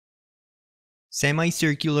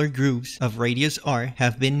Semicircular grooves of radius r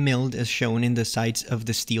have been milled as shown in the sides of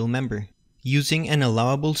the steel member. Using an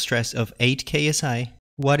allowable stress of 8 ksi,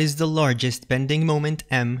 what is the largest bending moment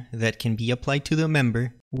m that can be applied to the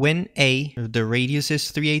member when a, the radius is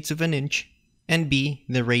 3/8 of an inch, and b,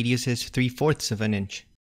 the radius is 3/4 of an inch?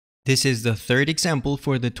 This is the third example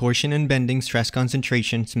for the torsion and bending stress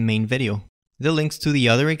concentrations main video. The links to the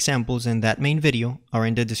other examples in that main video are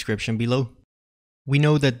in the description below. We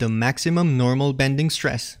know that the maximum normal bending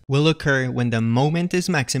stress will occur when the moment is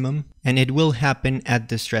maximum, and it will happen at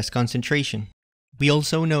the stress concentration. We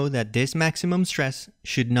also know that this maximum stress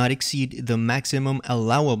should not exceed the maximum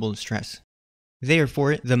allowable stress.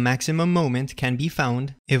 Therefore, the maximum moment can be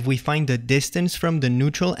found if we find the distance from the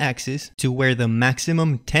neutral axis to where the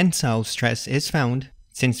maximum tensile stress is found,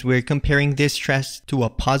 since we're comparing this stress to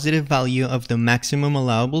a positive value of the maximum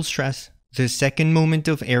allowable stress, the second moment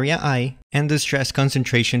of area I, and the stress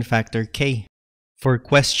concentration factor K. For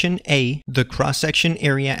question A, the cross-section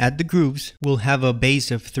area at the grooves will have a base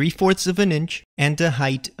of 3/4 of an inch and a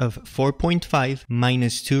height of 4.5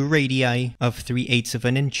 minus 2 radii of 3/8 of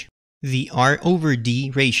an inch. The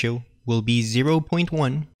R/D ratio will be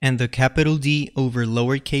 0.1 and the capital D over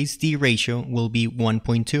lowercase d ratio will be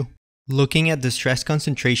 1.2. Looking at the stress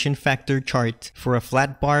concentration factor chart for a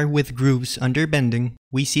flat bar with grooves under bending,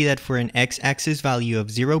 we see that for an x-axis value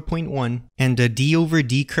of 0.1 and a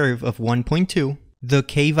d/d curve of 1.2, the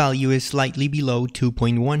k value is slightly below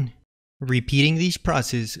 2.1. Repeating these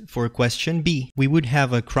processes for question B, we would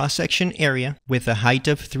have a cross-section area with a height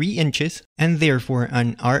of 3 inches and therefore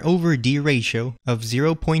an R/D ratio of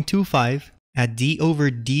 0.25, a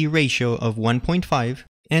d/d ratio of 1.5,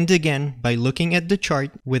 and again, by looking at the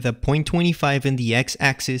chart with a 0.25 in the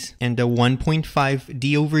x-axis and a 1.5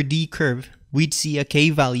 d/d curve, we'd see a k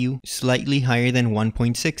value slightly higher than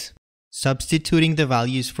 1.6. Substituting the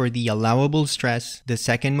values for the allowable stress, the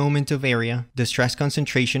second moment of area, the stress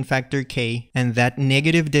concentration factor K, and that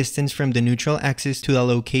negative distance from the neutral axis to the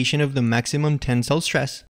location of the maximum tensile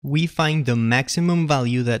stress, we find the maximum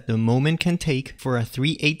value that the moment can take for a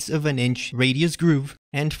 3/8 of an inch radius groove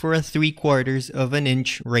and for a 3/4 of an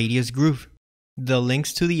inch radius groove. The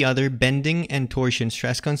links to the other bending and torsion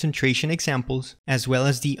stress concentration examples, as well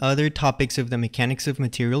as the other topics of the Mechanics of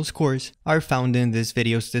Materials course, are found in this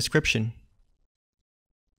video's description.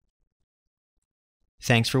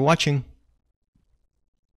 Thanks for watching.